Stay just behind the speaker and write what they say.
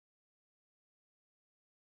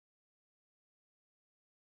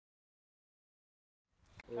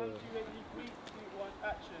Count you ready, 3, 2, 1,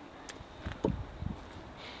 action.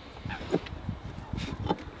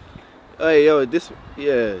 Hey, yo,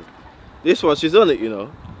 this one, she's on it, you know.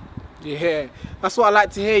 Yeah, that's what I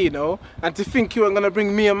like to hear, you know. And to think you weren't gonna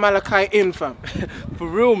bring me and Malachi in, fam. For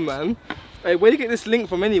real, man. Hey, where do you get this link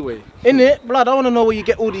from anyway? In it, blood, I wanna know where you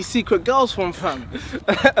get all these secret girls from, fam.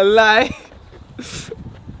 A lie.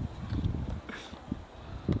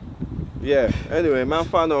 Yeah, anyway, man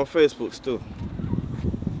found her on Facebook still.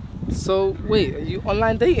 So, wait, are you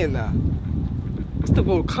online dating now? What's the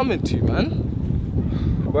world coming to, man?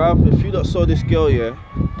 Bruv, if you lot saw this girl, yeah,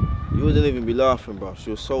 you wouldn't even be laughing, bruv.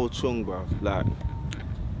 She was so chung, bruv. Like,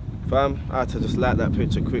 fam, I had to just like that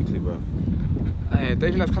picture quickly, bruv. Hey,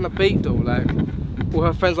 don't you think that's kind of bait though? Like, all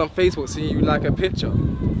her friends on Facebook seeing you like a picture.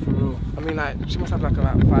 For real. I mean, like, she must have like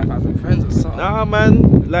about 5,000 friends or something. Nah,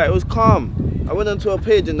 man, like, it was calm. I went onto her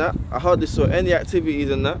page and that. I hardly saw any activities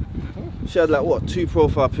and that. She had like, what, 2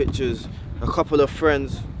 profile pictures, a couple of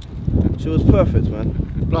friends. She was perfect, man.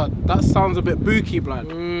 Blood, that sounds a bit booky, blood.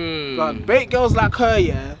 Blood, bait girls like her,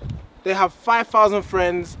 yeah, they have 5,000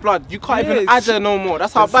 friends. Blood, you can't even add her no more.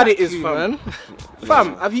 That's how bad it is, fam.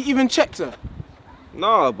 Fam, have you even checked her?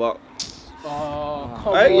 Nah, but... Oh,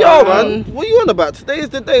 come hey, yo, man, what are you on about? Today is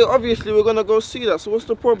the day. Obviously, we're gonna go see that, so what's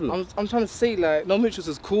the problem? I'm trying to say, like, no mutuals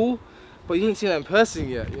is cool, but you ain't seen her in person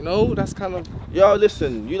yet, you know? That's kind of... Yo,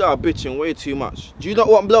 listen, you lot are bitching way too much. Do you not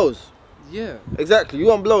want blows? Yeah. Exactly, you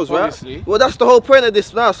want blows, right? Obviously. Well, that's the whole point of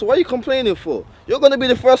this now, so what are you complaining for? You're gonna be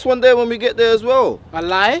the first one there when we get there as well. A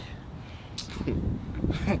lie?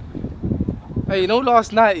 Hey, you know,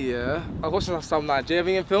 last night, yeah, I was watching some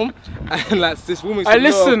Nigerian film, and like this woman. Hey,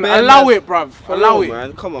 listen, allow it, bruv. Allow it,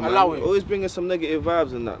 man. Come on, allow man. it. Always bringing some negative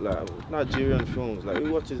vibes and that, like Nigerian films. Like,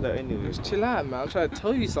 who watches that anyway? Just chill out, man. I'm trying to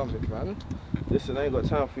tell you something, man. Listen, I ain't got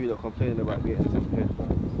time for you to complaining about getting some head,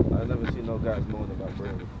 man. I've never seen no guys moan about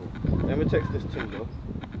brain before. Let me text this thing, though.